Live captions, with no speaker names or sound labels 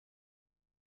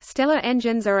Stellar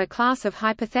engines are a class of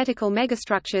hypothetical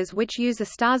megastructures which use a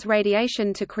star's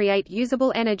radiation to create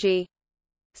usable energy.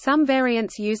 Some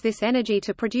variants use this energy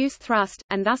to produce thrust,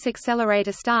 and thus accelerate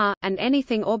a star, and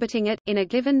anything orbiting it, in a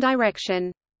given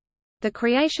direction. The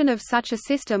creation of such a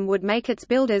system would make its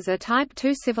builders a Type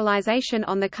II civilization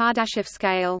on the Kardashev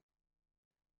scale.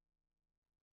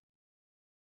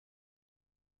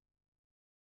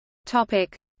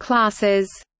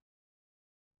 Classes.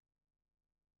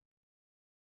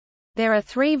 There are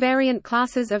three variant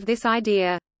classes of this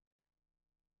idea.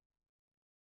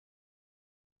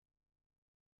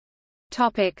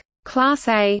 Class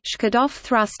A Shkadov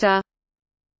thruster.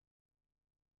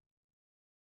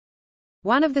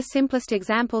 One of the simplest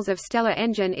examples of stellar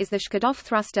engine is the Shkadov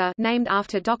thruster, named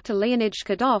after Dr. Leonid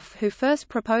Shkadov, who first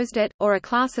proposed it, or a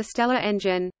Class A stellar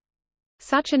engine.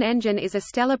 Such an engine is a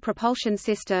stellar propulsion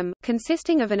system,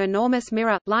 consisting of an enormous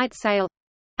mirror, light sail,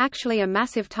 actually a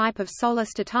massive type of solar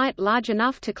statite large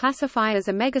enough to classify as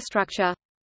a megastructure,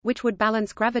 which would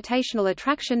balance gravitational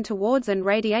attraction towards and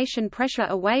radiation pressure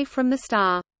away from the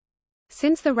star.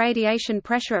 Since the radiation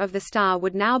pressure of the star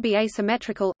would now be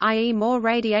asymmetrical, i.e. more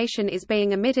radiation is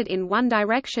being emitted in one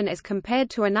direction as compared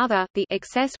to another, the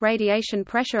excess radiation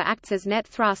pressure acts as net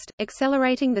thrust,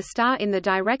 accelerating the star in the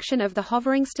direction of the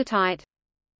hovering statite.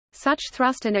 Such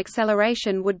thrust and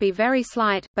acceleration would be very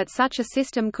slight, but such a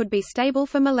system could be stable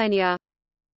for millennia.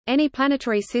 Any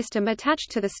planetary system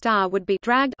attached to the star would be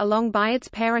dragged along by its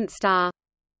parent star.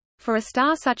 For a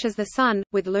star such as the Sun,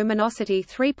 with luminosity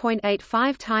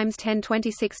 3.85 times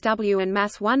 1026 W and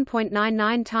mass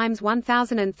 1.99 times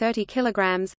 1030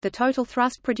 kg, the total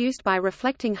thrust produced by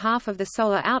reflecting half of the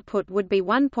solar output would be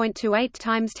 1.28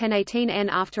 times 1018 N.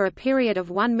 After a period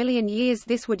of 1 million years,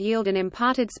 this would yield an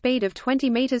imparted speed of 20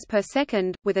 meters per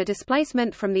second, with a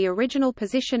displacement from the original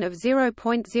position of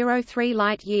 0.03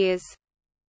 light-years.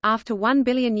 After 1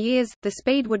 billion years, the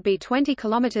speed would be 20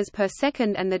 km per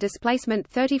second and the displacement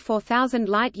 34,000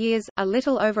 light-years, a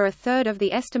little over a third of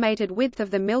the estimated width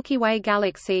of the Milky Way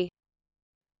galaxy.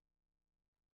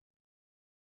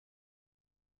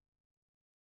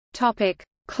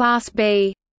 Class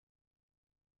B.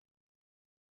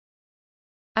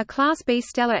 A Class B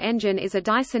stellar engine is a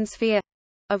Dyson sphere,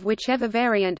 of whichever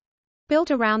variant, built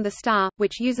around the star,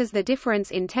 which uses the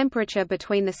difference in temperature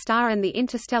between the star and the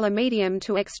interstellar medium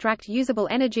to extract usable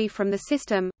energy from the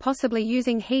system, possibly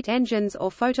using heat engines or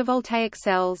photovoltaic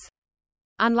cells.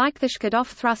 Unlike the Shkadov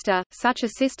thruster, such a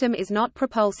system is not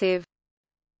propulsive.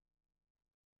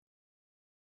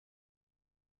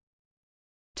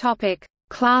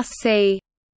 Class C.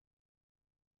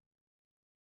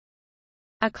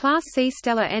 A Class C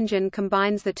stellar engine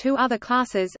combines the two other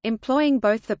classes, employing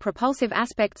both the propulsive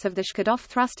aspects of the Shkadov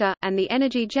thruster, and the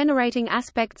energy-generating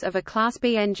aspects of a Class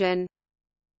B engine.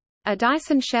 A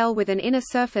Dyson shell with an inner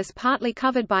surface partly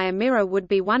covered by a mirror would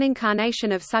be one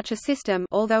incarnation of such a system,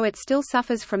 although it still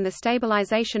suffers from the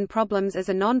stabilization problems as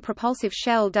a non-propulsive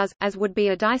shell does, as would be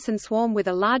a Dyson swarm with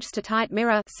a large statite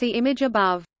mirror, see image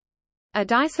above. A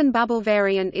Dyson bubble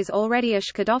variant is already a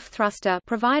Shkadov thruster,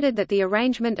 provided that the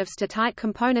arrangement of statite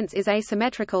components is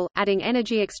asymmetrical. Adding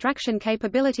energy extraction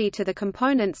capability to the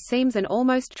components seems an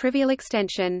almost trivial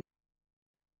extension.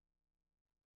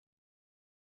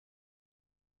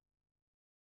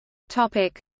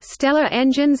 Topic: Stellar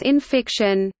engines in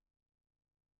fiction.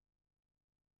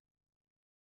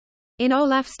 In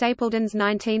Olaf Stapledon's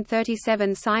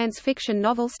 1937 science fiction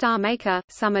novel Star Maker,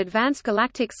 some advanced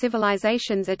galactic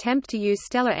civilizations attempt to use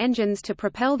stellar engines to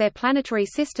propel their planetary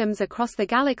systems across the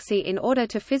galaxy in order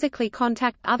to physically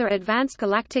contact other advanced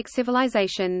galactic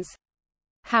civilizations.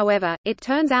 However, it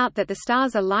turns out that the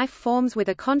stars are life forms with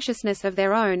a consciousness of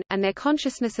their own, and their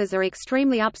consciousnesses are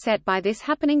extremely upset by this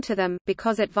happening to them,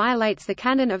 because it violates the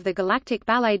canon of the galactic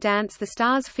ballet dance the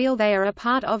stars feel they are a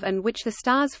part of and which the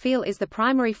stars feel is the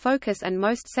primary focus and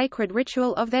most sacred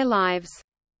ritual of their lives.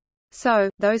 So,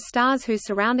 those stars whose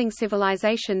surrounding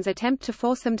civilizations attempt to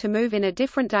force them to move in a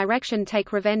different direction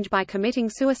take revenge by committing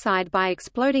suicide by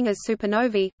exploding as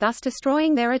supernovae, thus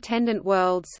destroying their attendant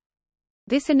worlds.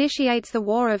 This initiates the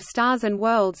War of Stars and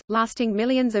Worlds, lasting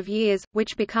millions of years,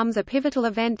 which becomes a pivotal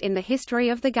event in the history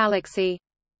of the galaxy.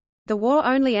 The war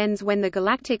only ends when the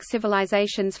galactic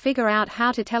civilizations figure out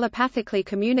how to telepathically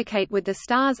communicate with the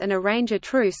stars and arrange a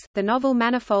truce. The novel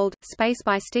Manifold, Space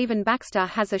by Stephen Baxter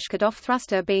has a Shkadov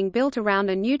thruster being built around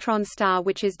a neutron star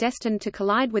which is destined to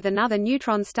collide with another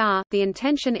neutron star. The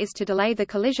intention is to delay the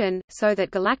collision, so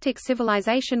that galactic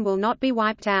civilization will not be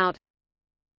wiped out.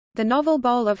 The novel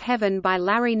Bowl of Heaven by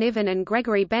Larry Niven and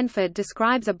Gregory Benford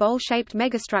describes a bowl-shaped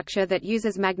megastructure that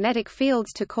uses magnetic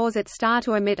fields to cause its star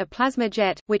to emit a plasma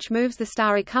jet, which moves the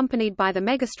star accompanied by the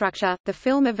megastructure. The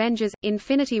film Avengers: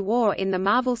 Infinity War in the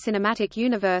Marvel Cinematic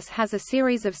Universe has a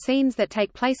series of scenes that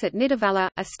take place at Nidavellir,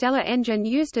 a stellar engine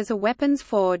used as a weapons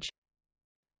forge.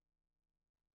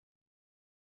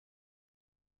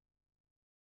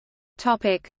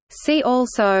 Topic: See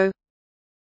also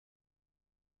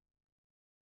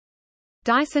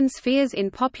Dyson spheres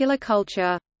in popular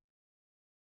culture.